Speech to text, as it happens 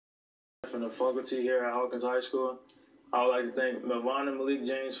staff and the faculty here at Hawkins High School. I would like to thank Mavon and Malik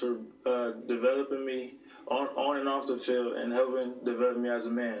James for developing me on and off the field and helping develop me as a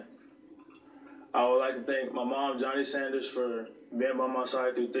man. I would like to thank my mom, Johnny Sanders, for being by my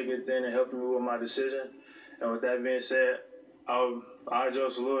side through thick and thin and helping me with my decision. And with that being said, I,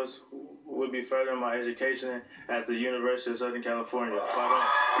 Joseph Lewis, would be furthering my education at the University of Southern California.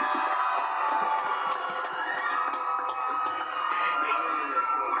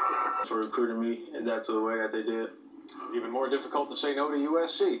 For recruiting me and that to the way that they did. Even more difficult to say no to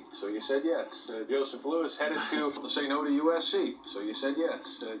USC, so you said yes. Joseph Lewis headed to say no to USC, so you said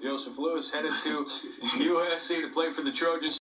yes. Joseph Lewis headed to USC to play for the Trojans.